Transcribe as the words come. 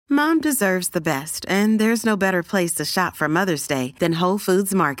Mom deserves the best, and there's no better place to shop for Mother's Day than Whole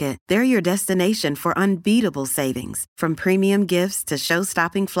Foods Market. They're your destination for unbeatable savings, from premium gifts to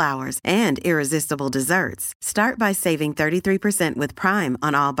show-stopping flowers and irresistible desserts. Start by saving 33% with Prime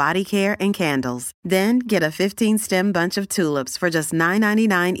on all body care and candles. Then get a 15-stem bunch of tulips for just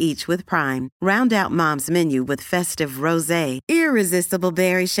 $9.99 each with Prime. Round out Mom's menu with festive rosé, irresistible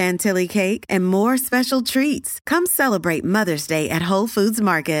berry chantilly cake, and more special treats. Come celebrate Mother's Day at Whole Foods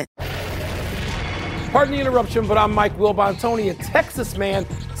Market. Pardon the interruption, but I'm Mike Wilbon. Tony, a Texas man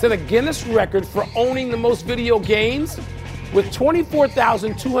set a Guinness record for owning the most video games with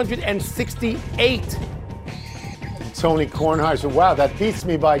 24,268. Tony Kornheiser, wow, that beats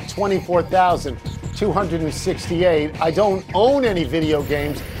me by 24,268. I don't own any video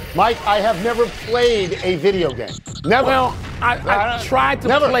games. Mike, I have never played a video game. Never. Well, I tried to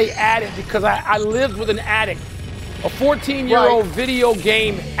play Addict because I lived with an addict, a 14-year-old video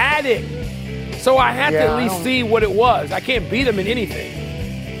game addict. So I had to at least see what it was. I can't beat him in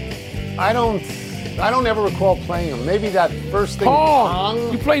anything. I don't ever recall playing them. Maybe that first thing.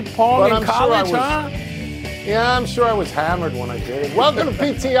 Pong. You played Pong in college, huh? Yeah, I'm sure I was hammered when I did it. Welcome to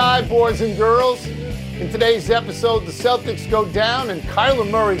PTI, boys and girls. In today's episode, the Celtics go down and Kyler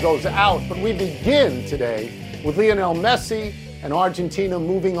Murray goes out. But we begin today with Lionel Messi and Argentina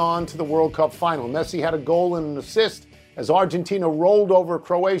moving on to the World Cup final. Messi had a goal and an assist as Argentina rolled over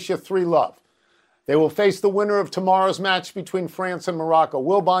Croatia 3-0. They will face the winner of tomorrow's match between France and Morocco.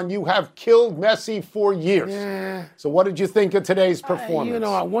 Wilbon, you have killed Messi for years. Yeah. So what did you think of today's performance?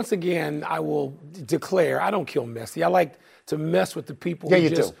 Once again, I will declare I don't kill Messi. I like to mess with the people who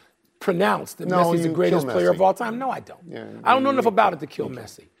just pronounce that Messi's the greatest player of all time. No, I don't. I don't know enough about it to kill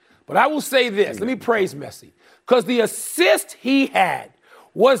Messi. But I will say this. Let me praise Messi. Because the assist he had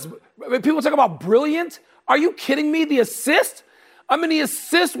was, people talk about brilliant. Are you kidding me? The assist? I mean, the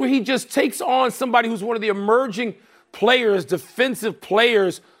assist where he just takes on somebody who's one of the emerging players, defensive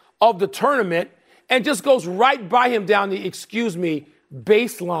players of the tournament, and just goes right by him down the,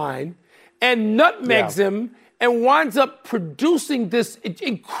 baseline and nutmegs him and winds up producing this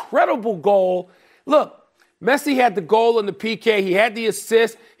incredible goal. Look, Messi had the goal in the PK. He had the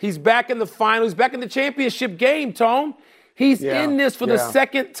assist. He's back in the final. He's back in the championship game, Tone. He's in this for the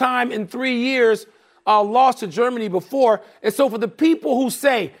second time in 3 years. Lost to Germany before. And so for the people who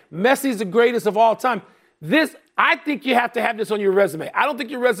say Messi's the greatest of all time, I think you have to have this on your resume. I don't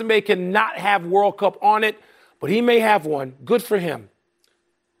think your resume can not have World Cup on it, but he may have one. Good for him.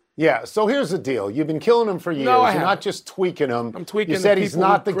 Yeah, so here's the deal. You've been killing him for years. No, You're not just tweaking him. I'm tweaking You said he's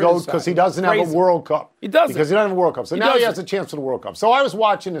not the GOAT because he doesn't have a World Cup. He doesn't. Because he doesn't have a World Cup. So now he has a chance for the World Cup. So I was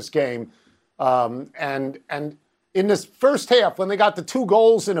watching this game, and in this first half, when they got the 2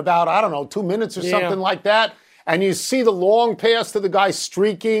 goals in about, 2 minutes or something like that, and you see the long pass to the guy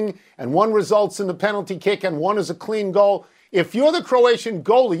streaking, and one results in the penalty kick, and one is a clean goal. If you're the Croatian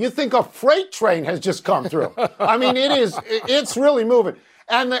goalie, you think a freight train has just come through. I mean, it's really moving.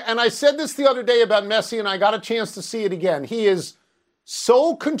 And I said this the other day about Messi, and I got a chance to see it again. He is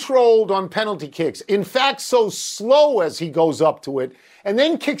so controlled on penalty kicks. In fact, so slow as he goes up to it, and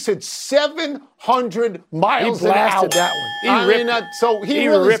then kicks it 700 miles an hour. He blasted that one. So he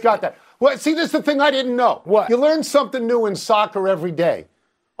really's got that. Well, see, this is the thing I didn't know. What? You learn something new in soccer every day.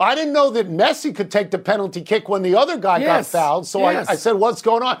 I didn't know that Messi could take the penalty kick when the other guy got fouled, so I said, what's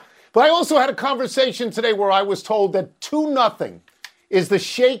going on? But I also had a conversation today where I was told that 2-0 is the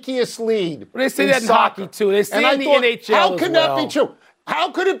shakiest lead. Well, they say that in hockey, too. They say in the NHL how can that be true?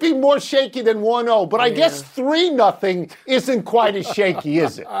 How could it be more shaky than 1-0? But I guess 3-0 isn't quite as shaky,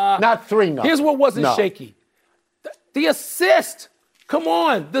 is it? Not 3-0. Here's what wasn't shaky. The assist. Come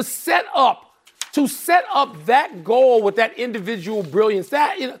on. The setup. To set up that goal with that individual brilliance.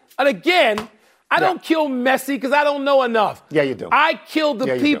 And again, I don't kill Messi because I don't know enough. Yeah, you do. I kill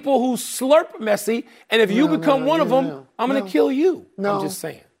the people who slurp Messi. And if you become one of them, I'm going to kill you. I'm just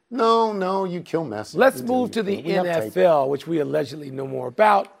saying. No, you kill Messi. Let's move to the NFL, which we allegedly know more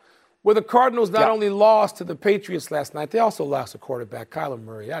about, where the Cardinals not only lost to the Patriots last night, they also lost a quarterback, Kyler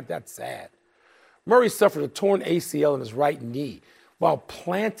Murray. That's sad. Murray suffered a torn ACL in his right knee while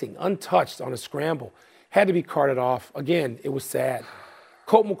planting untouched on a scramble. Had to be carted off. Again, it was sad.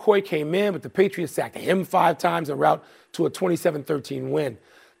 Colt McCoy came in, but the Patriots sacked him 5 times en route to a 27-13 win.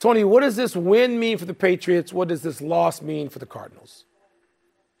 Tony, what does this win mean for the Patriots? What does this loss mean for the Cardinals?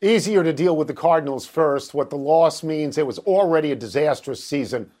 Easier to deal with the Cardinals first. What the loss means, it was already a disastrous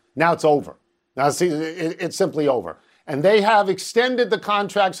season. Now it's over. Now it's simply over. And they have extended the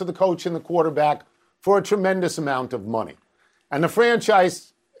contracts of the coach and the quarterback for a tremendous amount of money. And the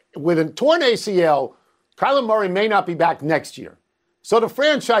franchise, with a torn ACL, Kyler Murray may not be back next year. So the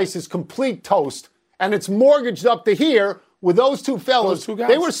franchise is complete toast, and it's mortgaged up to here with those two fellas. Those two guys.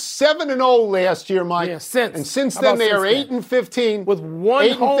 They were 7-0 last year, Mike. Yeah, since then they are 8-15 with one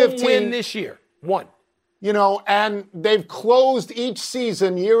home win this year. One. You know, and they've closed each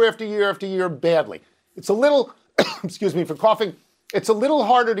season year after year after year badly. It's a little, excuse me for coughing, it's a little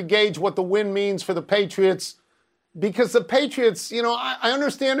harder to gauge what the win means for the Patriots because the Patriots, you know, I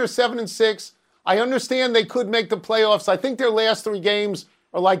understand they're 7-6. I understand they could make the playoffs. I think their last 3 games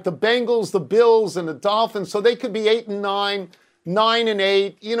are like the Bengals, the Bills, and the Dolphins, so they could be 8-9,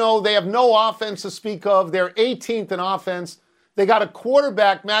 9-8. You know, they have no offense to speak of. They're 18th in offense. They got a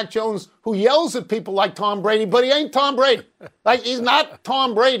quarterback, Mac Jones, who yells at people like Tom Brady, but he ain't Tom Brady. Like, he's not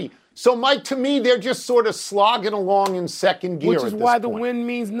Tom Brady. So, Mike, to me, they're just sort of slogging along in second gear. Which is why the win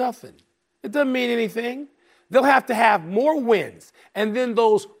means nothing. It doesn't mean anything. They'll have to have more wins, and then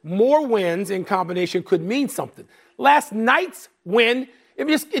those more wins in combination could mean something. Last night's win,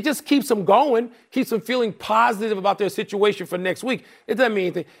 it just keeps them going, keeps them feeling positive about their situation for next week. It doesn't mean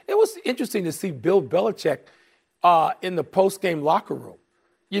anything. It was interesting to see Bill Belichick in the post-game locker room.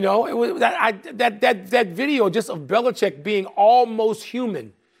 You know, it was that video just of Belichick being almost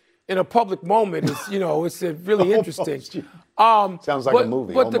human in a public moment is, you know, it's really interesting. Sounds like a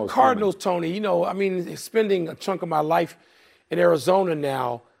movie. But the Cardinals, Tony, you know, I mean, spending a chunk of my life in Arizona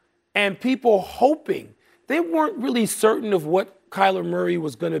now, and people hoping, they weren't really certain of what Kyler Murray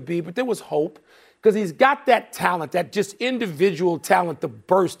was going to be, but there was hope because he's got that talent, that just individual talent, the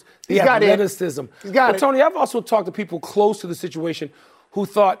burst, the athleticism. He's got it. Tony, I've also talked to people close to the situation who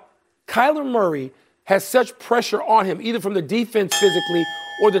thought Kyler Murray has such pressure on him, either from the defense physically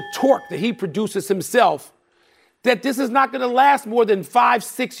or the torque that he produces himself, that this is not going to last more than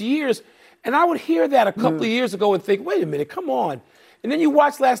 5-6 years. And I would hear that a couple of years ago and think, wait a minute, come on. And then you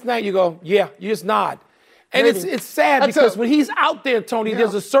watch last night, you go, yeah, you're just not. And it's sad because when he's out there, Tony,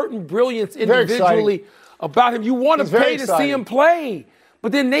 there's a certain brilliance individually about him. You want to pay to see him play,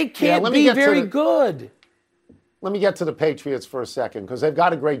 but then they can't be very good. Let me get to the Patriots for a second because they've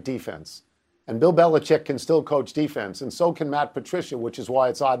got a great defense. And Bill Belichick can still coach defense, and so can Matt Patricia, which is why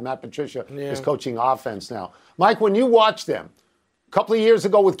it's odd Matt Patricia is coaching offense now. Mike, when you watch them, a couple of years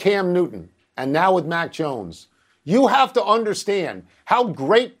ago with Cam Newton and now with Mac Jones, you have to understand how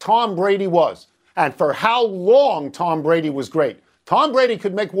great Tom Brady was and for how long Tom Brady was great. Tom Brady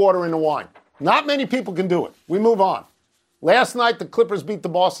could make water into wine. Not many people can do it. We move on. Last night, the Clippers beat the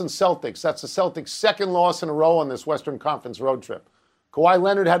Boston Celtics. That's the Celtics' second loss in a row on this Western Conference road trip. Kawhi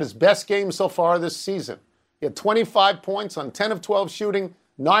Leonard had his best game so far this season. He had 25 points on 10 of 12 shooting,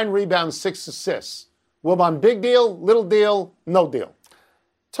 9 rebounds, 6 assists. Wilbon, big deal, little deal, no deal?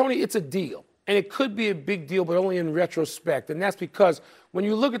 Tony, it's a deal. And it could be a big deal, but only in retrospect. And that's because when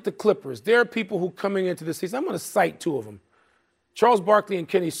you look at the Clippers, there are people who coming into the season, I'm going to cite 2 of them. Charles Barkley and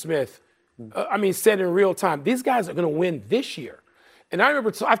Kenny Smith, said in real time, these guys are going to win this year. And I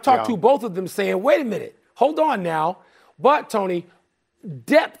remember, I've talked to both of them saying, wait a minute, hold on now. But, Tony,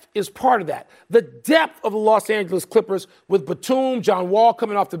 depth is part of that. The depth of the Los Angeles Clippers with Batum, John Wall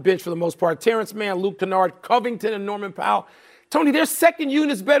coming off the bench for the most part, Terrence Mann, Luke Kennard, Covington, and Norman Powell. Tony, their second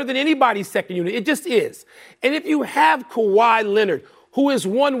unit is better than anybody's second unit. It just is. And if you have Kawhi Leonard, who has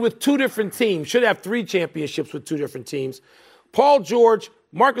won with 2 different teams, should have 3 championships with 2 different teams, Paul George,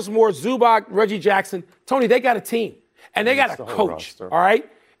 Marcus Morris, Zubac, Reggie Jackson, Tony, they got a team. And they got a coach, all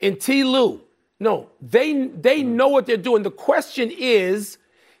right? And T. Lue. No, they know what they're doing. The question is,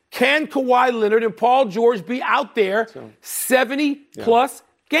 can Kawhi Leonard and Paul George be out there 70-plus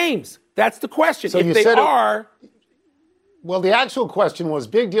games? That's the question. So if they are... Well, the actual question was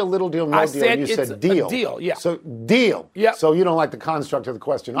big deal, little deal, no deal. You said deal. A deal, yeah. So deal. Yeah. So you don't like the construct of the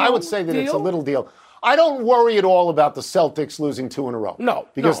question. No, I would say that it's a little deal. I don't worry at all about the Celtics losing 2 in a row. No.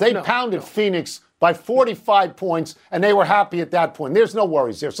 Because they pounded Phoenix by 45 points, and they were happy at that point. There's no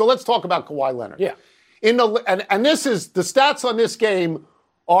worries there. So let's talk about Kawhi Leonard. Yeah. And this is, the stats on this game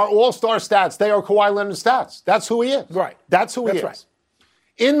are all-star stats. They are Kawhi Leonard's stats. That's who he is. Right. That's who he is. Right.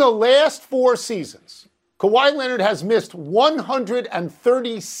 In the last 4 seasons, Kawhi Leonard has missed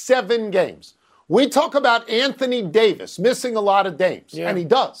 137 games. We talk about Anthony Davis missing a lot of games, and he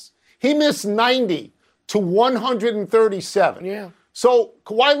does. He missed 90 to 137. Yeah. So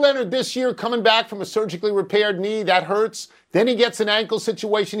Kawhi Leonard this year coming back from a surgically repaired knee, that hurts. Then he gets an ankle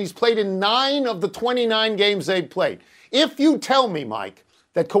situation. He's played in 9 of the 29 games they've played. If you tell me, Mike,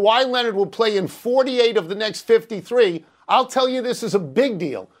 that Kawhi Leonard will play in 48 of the next 53, I'll tell you this is a big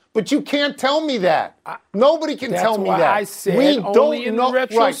deal. But you can't tell me that. Nobody can tell me that. That's why I said we only in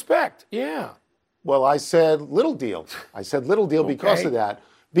retrospect. Right. Yeah. Well, I said little deal. I said little deal because of that.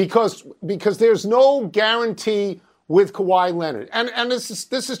 Because there's no guarantee with Kawhi Leonard. And this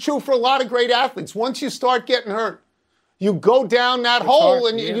is true for a lot of great athletes. Once you start getting hurt, you go down that hole,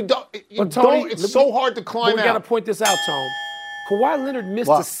 and you don't. It's so hard to climb out. We got to point this out, Tom. Kawhi Leonard missed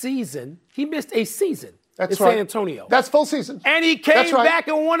a season. He missed a season in San Antonio. That's full season. And he came back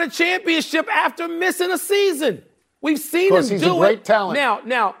and won a championship after missing a season. We've seen him do it. He's a great talent.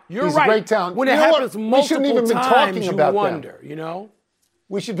 Now you're he's right. A great talent. When it happens multiple times, you wonder,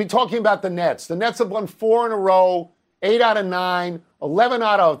 We should be talking about the Nets. The Nets have won 4 in a row, 8 out of 9, 11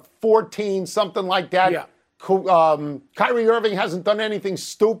 out of 14, something like that. Yeah. Kyrie Irving hasn't done anything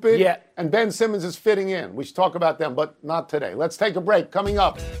stupid yet. And Ben Simmons is fitting in. We should talk about them, but not today. Let's take a break. Coming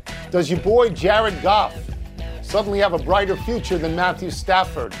up, does your boy Jared Goff suddenly have a brighter future than Matthew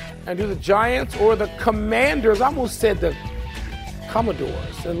Stafford? And do the Giants or the Commanders, I almost said the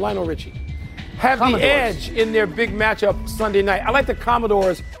Commodores and Lionel Richie, have the edge in their big matchup Sunday night? I like the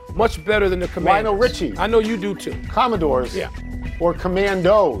Commodores much better than the Commanders. Lionel Richie. I know you do too. Commodores. Yeah. Or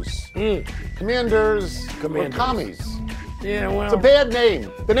Commandos. Commanders. Or Commies. Yeah, well. It's a bad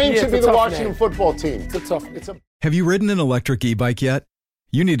name. The name should be the Washington football team. It's a tough name. Have you ridden an electric e-bike yet?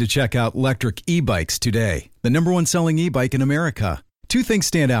 You need to check out Lectric E-Bikes today, the #1 selling e-bike in America. 2 things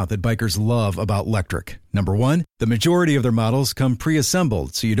stand out that bikers love about Lectric. Number 1, the majority of their models come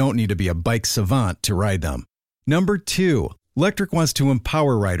pre-assembled, so you don't need to be a bike savant to ride them. Number 2, Lectric wants to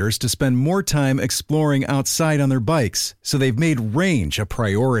empower riders to spend more time exploring outside on their bikes, so they've made range a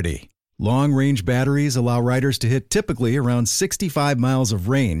priority. Long-range batteries allow riders to hit typically around 65 miles of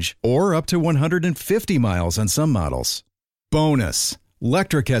range, or up to 150 miles on some models. Bonus,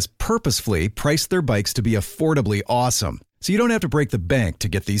 Lectric has purposefully priced their bikes to be affordably awesome, so you don't have to break the bank to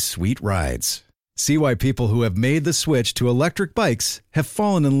get these sweet rides. See why people who have made the switch to electric bikes have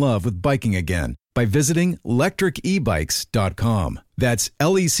fallen in love with biking again by visiting lectricebikes.com. That's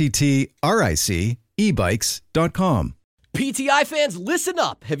LECTRIC ebikes.com. PTI fans, listen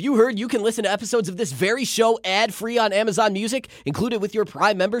up. Have you heard you can listen to episodes of this very show ad-free on Amazon Music, included with your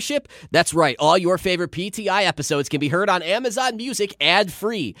Prime membership? That's right. All your favorite PTI episodes can be heard on Amazon Music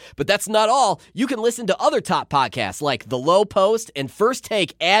ad-free. But that's not all. You can listen to other top podcasts like The Low Post and First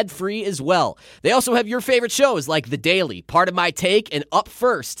Take ad-free as well. They also have your favorite shows like The Daily, Part of My Take, and Up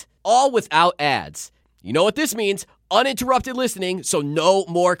First, all without ads. You know what this means? Uninterrupted listening, so no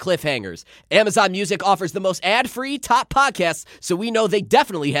more cliffhangers. Amazon Music offers the most ad-free top podcasts, so we know they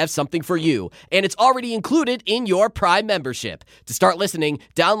definitely have something for you. And it's already included in your Prime membership. To start listening,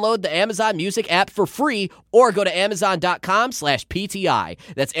 download the Amazon Music app for free or go to amazon.com/PTI.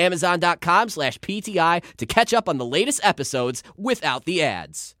 That's amazon.com/PTI to catch up on the latest episodes without the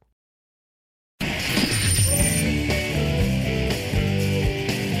ads.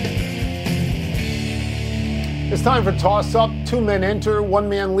 It's time for toss-up. 2 men enter, 1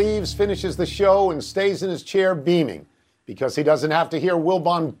 man leaves, finishes the show, and stays in his chair beaming because he doesn't have to hear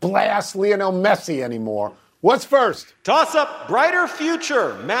Wilbon blast Lionel Messi anymore. What's first? Toss-up, brighter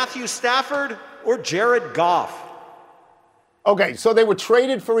future, Matthew Stafford or Jared Goff? Okay, so they were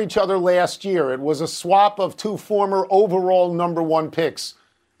traded for each other last year. It was a swap of 2 former overall #1 picks,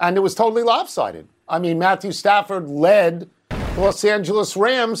 and it was totally lopsided. I mean, Matthew Stafford led Los Angeles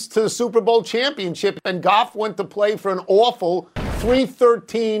Rams to the Super Bowl championship, and Goff went to play for an awful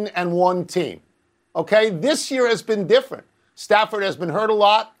 3-13-1 team. Okay, this year has been different. Stafford has been hurt a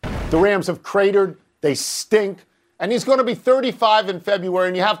lot. The Rams have cratered. They stink. And he's going to be 35 in February,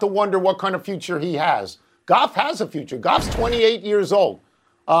 and you have to wonder what kind of future he has. Goff has a future. Goff's 28 years old.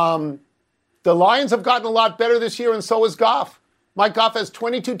 The Lions have gotten a lot better this year, and so has Goff. Mike Goff has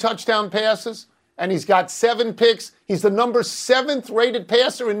 22 touchdown passes, and he's got 7 picks. He's the number 7th rated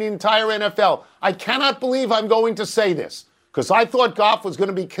passer in the entire NFL. I cannot believe I'm going to say this, because I thought Goff was going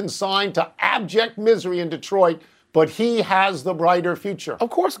to be consigned to abject misery in Detroit, but he has the brighter future. Of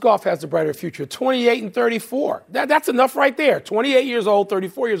course Goff has the brighter future. 28 and 34. That's enough right there. 28 years old,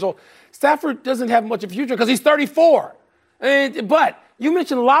 34 years old. Stafford doesn't have much of a future because he's 34. But you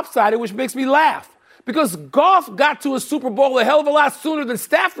mentioned lopsided, which makes me laugh. Because Goff got to a Super Bowl a hell of a lot sooner than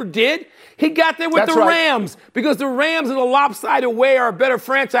Stafford did. He got there with Rams because the Rams in a lopsided way are a better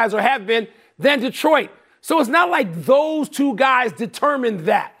franchise or have been than Detroit. So it's not like those 2 guys determined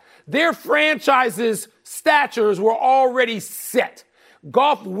that. Their franchises' statures were already set.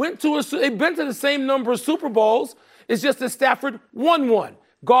 Goff they've been to the same number of Super Bowls. It's just that Stafford won one.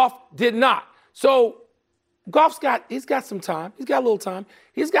 Goff did not. So he's got some time. He's got a little time.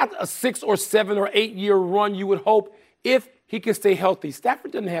 He's got a 6 or 7 or 8 year run, you would hope, if he can stay healthy.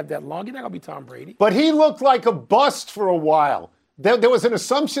 Stafford doesn't have that long. He's not going to be Tom Brady. But he looked like a bust for a while. There was an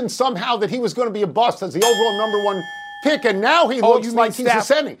assumption somehow that he was going to be a bust as the overall #1 pick, and now he looks like he's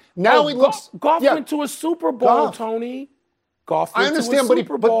ascending. Now he looks. Goff went to a Super Bowl, Tony. Goff went I understand, to a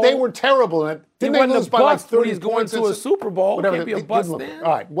Super Bowl. but they were terrible in it. Didn't they lose by like 30 he's going to a Super Bowl. Whatever. Can't be a bust then.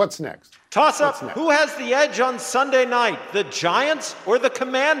 All right, what's next? Toss up. Who has the edge on Sunday night, the Giants or the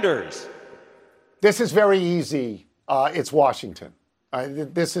Commanders? This is very easy. It's Washington.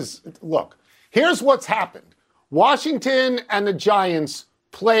 Look, here's what's happened. Washington and the Giants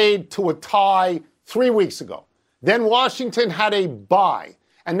played to a tie 3 weeks ago. Then Washington had a bye.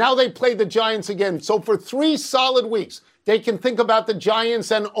 And now they play the Giants again. So for 3 solid weeks, they can think about the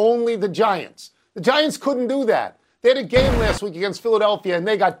Giants and only the Giants. The Giants couldn't do that. They had a game last week against Philadelphia, and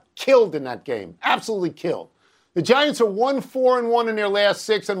they got killed in that game. Absolutely killed. The Giants are 1-4-1 in their last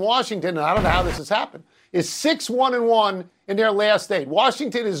 6, and Washington, and I don't know how this has happened, is 6-1-1 in their last 8.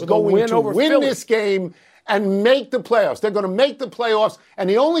 Washington is going to win this game and make the playoffs. They're going to make the playoffs, and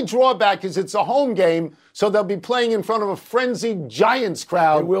the only drawback is it's a home game, so they'll be playing in front of a frenzied Giants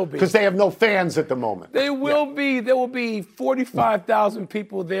crowd because they have no fans at the moment. They will be. There will be 45,000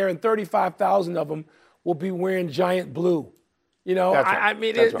 people there, and 35,000 of them will be wearing giant blue. You know, I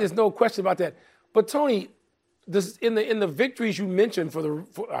mean, there's no question about that. But Tony, this in the victories you mentioned I'm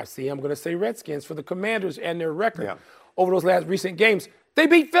going to say Redskins, for the Commanders and their record over those last recent games, they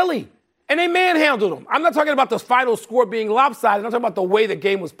beat Philly. And they manhandled them. I'm not talking about the final score being lopsided. I'm talking about the way the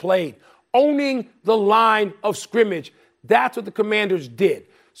game was played. Owning the line of scrimmage. That's what the Commanders did.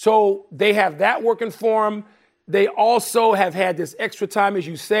 So they have that working for them. They also have had this extra time, as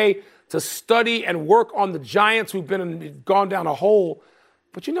you say, to study and work on the Giants who've gone down a hole.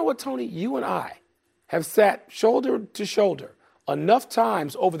 But you know what, Tony? You and I have sat shoulder to shoulder enough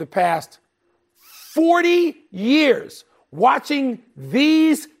times over the past 40 years watching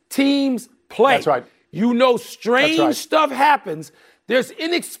these teams play. That's right. You know, strange stuff happens. There's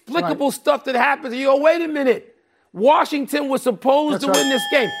inexplicable stuff that happens. And you go, wait a minute. Washington was supposed to win this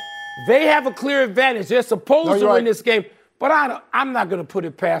game. They have a clear advantage. They're supposed to win this game. But I'm not going to put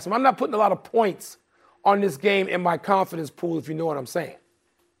it past them. I'm not putting a lot of points on this game in my confidence pool, if you know what I'm saying.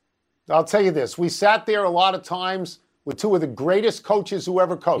 I'll tell you this. We sat there a lot of times with 2 of the greatest coaches who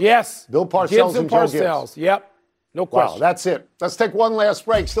ever coached. Yes. Bill Parcells and Joe Gibbs. Yep. No question. Wow, that's it. Let's take one last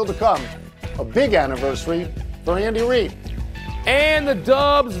break. Still to come, a big anniversary for Andy Reid. And the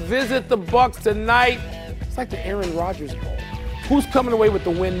Dubs visit the Bucs tonight. It's like the Aaron Rodgers Bowl. Who's coming away with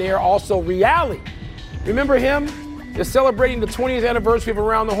the win there? Also, Reali. Remember him? They're celebrating the 20th anniversary of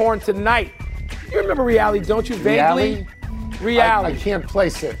Around the Horn tonight. You remember Reali, don't you? Vaguely? Reali. I can't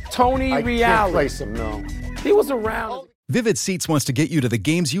place it. Tony Reali. I can't place him, no. He was around. Vivid Seats wants to get you to the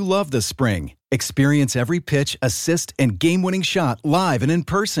games you love this spring. Experience every pitch, assist, and game-winning shot live and in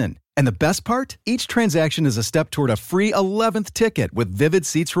person. And the best part? Each transaction is a step toward a free 11th ticket with Vivid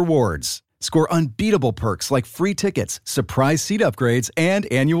Seats rewards. Score unbeatable perks like free tickets, surprise seat upgrades, and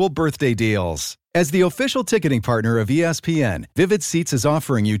annual birthday deals. As the official ticketing partner of ESPN, Vivid Seats is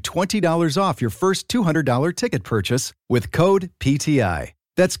offering you $20 off your first $200 ticket purchase with code PTI.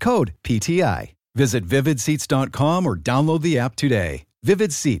 That's code PTI. Visit vividseats.com or download the app today.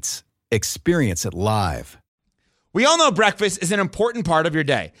 Vivid Seats. Experience it live. We all know breakfast is an important part of your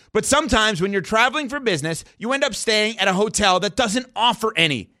day, but sometimes when you're traveling for business, you end up staying at a hotel that doesn't offer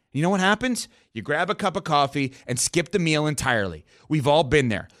any. You know what happens? You grab a cup of coffee and skip the meal entirely. We've all been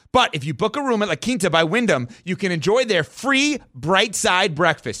there. But if you book a room at La Quinta by Wyndham, you can enjoy their free Bright Side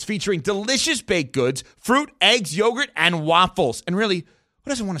breakfast featuring delicious baked goods, fruit, eggs, yogurt, and waffles. And really, who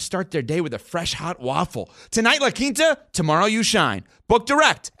doesn't want to start their day with a fresh, hot waffle? Tonight, La Quinta, tomorrow you shine. Book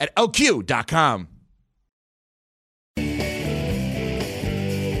direct at lq.com.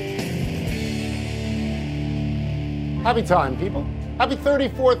 Happy time, people. Happy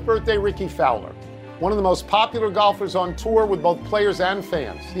 34th birthday, Ricky Fowler. One of the most popular golfers on tour with both players and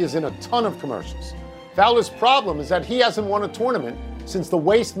fans. He is in a ton of commercials. Fowler's problem is that he hasn't won a tournament since the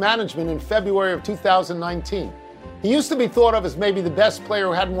Waste Management in February of 2019. He used to be thought of as maybe the best player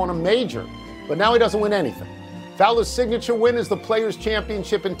who hadn't won a major, but now he doesn't win anything. Fowler's signature win is the Players'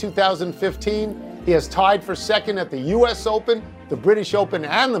 Championship in 2015. He has tied for second at the U.S. Open, the British Open,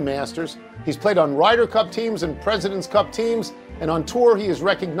 and the Masters. He's played on Ryder Cup teams and President's Cup teams, and on tour he is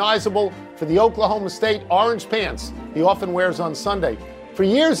recognizable for the Oklahoma State orange pants he often wears on Sunday. For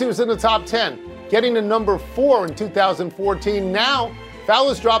years he was in the top 10, getting to number 4 in 2014. Now,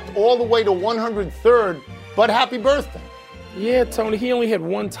 Fowler's dropped all the way to 103rd, but happy birthday. Yeah, Tony, he only had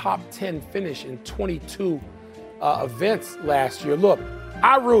one top 10 finish in 22 events last year. Look,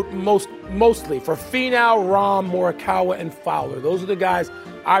 I root mostly for Finau, Rahm, Morikawa, and Fowler. Those are the guys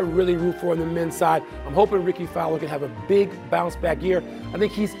I really root for on the men's side. I'm hoping Ricky Fowler can have a big bounce-back year. I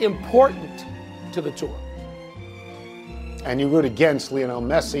think he's important to the tour. and you root against Lionel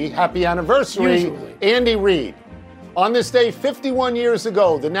Messi. Happy anniversary, Usually. Andy Reid. On this day, 51 years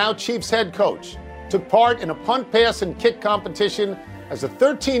ago, the now Chiefs head coach took part in a punt, pass, and kick competition as a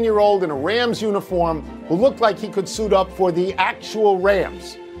 13-year-old in a Rams uniform who looked like he could suit up for the actual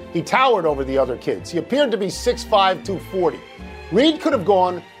Rams. He towered over the other kids. He appeared to be 6'5", 240. Reid could have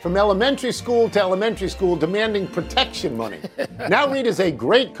gone from elementary school to elementary school demanding protection money. Now Reid is a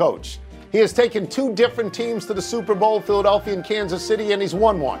great coach. He has taken 2 different teams to the Super Bowl, Philadelphia and Kansas City, and he's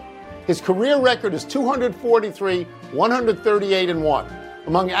won one. His career record is 243, 138-1.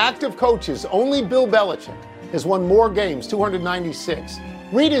 Among active coaches, only Bill Belichick has won more games, 296.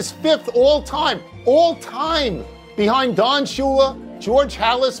 Reid is 5th all time, behind Don Shula, George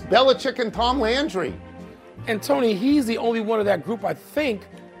Halas, Belichick, and Tom Landry. And Tony, he's the only one of that group, I think.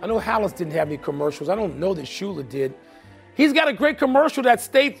 I know Halas didn't have any commercials. I don't know that Shula did. He's got a great commercial, that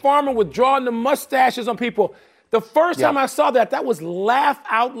State Farmer with drawing the mustaches on people. The first time I saw that was laugh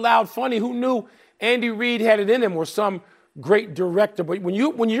out loud funny. Who knew Andy Reid had it in him or some great director? But when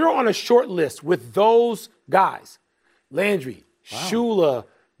you're on a short list with those guys, Landry, Shula,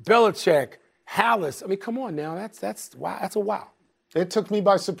 Belichick, Halas, I mean, come on now, that's wow, that's a wow. It took me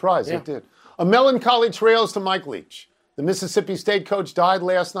by surprise. It did. A melancholy trails to Mike Leach. The Mississippi State coach died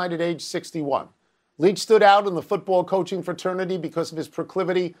last night at age 61. Leach stood out in the football coaching fraternity because of his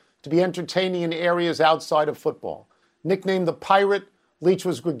proclivity to be entertaining in areas outside of football. Nicknamed the Pirate, Leach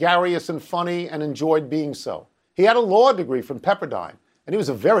was gregarious and funny and enjoyed being so. He had a law degree from Pepperdine, and he was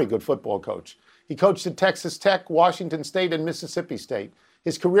a very good football coach. He coached at Texas Tech, Washington State, and Mississippi State.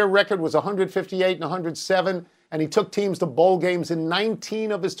 His career record was 158 and 107, and he took teams to bowl games in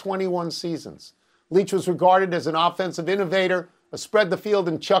 19 of his 21 seasons. Leach was regarded as an offensive innovator, a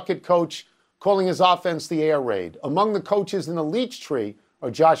spread-the-field-and-chuck-it coach, calling his offense the air raid. Among the coaches in the Leach tree are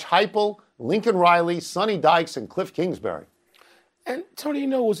Josh Heupel, Lincoln Riley, Sonny Dykes, and Cliff Kingsbury. And Tony,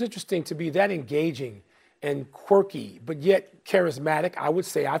 it was interesting to be that engaging and quirky, but yet charismatic. I would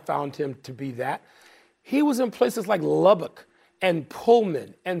say I found him to be that. He was in places like Lubbock and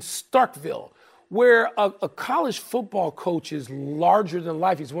Pullman and Starkville, where a college football coach is larger than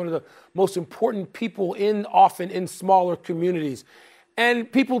life. He's one of the most important people often in smaller communities.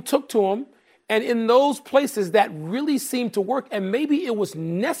 And people took to him. And in those places, that really seemed to work, and maybe it was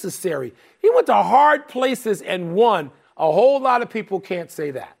necessary. He went to hard places and won. A whole lot of people can't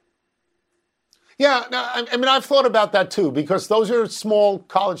say that. Yeah, I mean, I've thought about that too, because those are small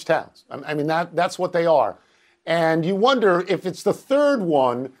college towns. I mean, that's what they are. And you wonder if it's the third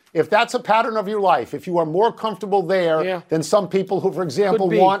one, if that's a pattern of your life, if you are more comfortable there than some people who, for example,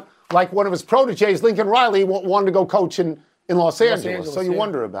 want, like one of his proteges, Lincoln Riley, wanted to go coach in Los Angeles. So you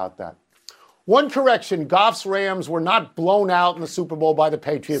wonder about that. One correction, Goff's Rams were not blown out in the Super Bowl by the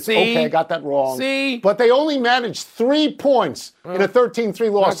Patriots. Okay, I got that wrong. But they only managed 3 points in a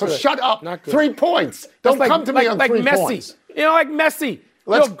 13-3 loss. So shut up. 3 points. Don't come to me on 3 points. You know, like Messi.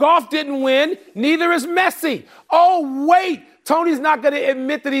 Goff didn't win. Neither is Messi. Oh, wait. Tony's not going to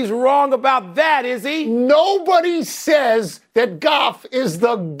admit that he's wrong about that, is he? Nobody says that Goff is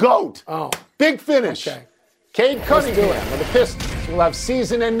the GOAT. Oh. Big finish. Okay. Cade Cunningham of the Pistons will have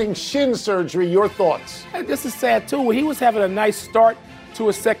season-ending shin surgery. Your thoughts? This is sad, too. When he was having a nice start to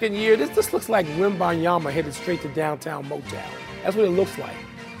his second year, this looks like Wembanyama headed straight to downtown Motown. That's what it looks like.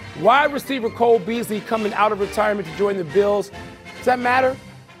 Wide receiver Cole Beasley coming out of retirement to join the Bills. Does that matter?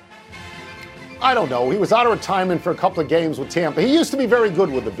 I don't know. He was out of retirement for a couple of games with Tampa. He used to be very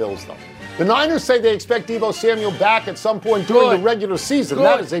good with the Bills, though. The Niners say they expect Deebo Samuel back at some point during the regular season.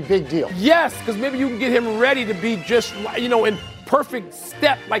 That is a big deal. Yes, because maybe you can get him ready to be just, in perfect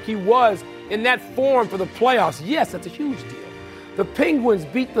step like he was in that form for the playoffs. Yes, that's a huge deal. The Penguins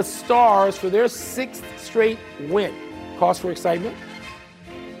beat the Stars for their 6th straight win. Cause for excitement?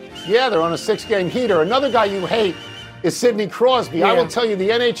 Yeah, they're on a 6-game heater. Another guy you hate is Sidney Crosby. Yeah. I will tell you, the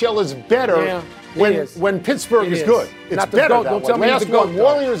NHL is better when Pittsburgh is good. It's better that way. Last one,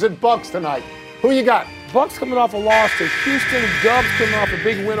 Warriors at Bucks tonight. Who you got? Bucks coming off a loss to Houston. Dubs coming off a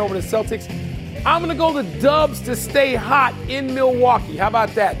big win over the Celtics. I'm going to go the Dubs to stay hot in Milwaukee. How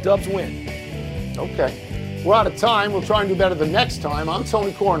about that? Dubs win. Okay. We're out of time. We'll try and do better the next time. I'm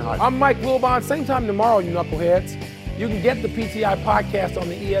Tony Kornheiser. I'm Mike Wilbon. Same time tomorrow, you knuckleheads. You can get the PTI podcast on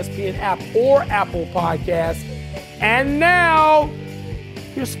the ESPN app or Apple Podcasts. And now,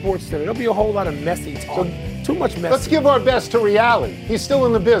 here's SportsCenter. There'll be a whole lot of messy talk. Too much messy. Let's give our best to Reali. He's still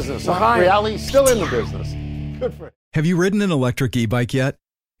in the business. Reali's still in the business. Good for him. Have you ridden an electric e-bike yet?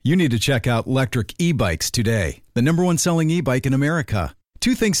 You need to check out Lectric E-Bikes today, the #1 selling e-bike in America.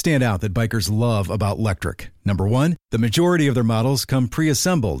 2 things stand out that bikers love about Lectric. Number 1, the majority of their models come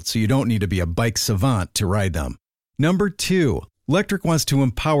pre-assembled, so you don't need to be a bike savant to ride them. Number 2, Lectric wants to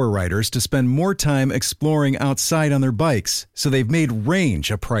empower riders to spend more time exploring outside on their bikes, so they've made range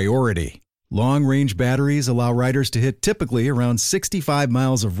a priority. Long-range batteries allow riders to hit typically around 65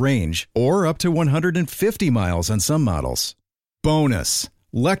 miles of range or up to 150 miles on some models. Bonus,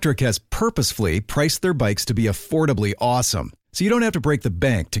 Lectric has purposefully priced their bikes to be affordably awesome, so you don't have to break the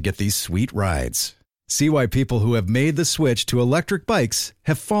bank to get these sweet rides. See why people who have made the switch to electric bikes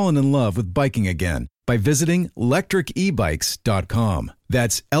have fallen in love with biking again by visiting lectricebikes.com.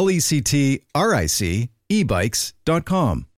 That's LECTRIC ebikes.com.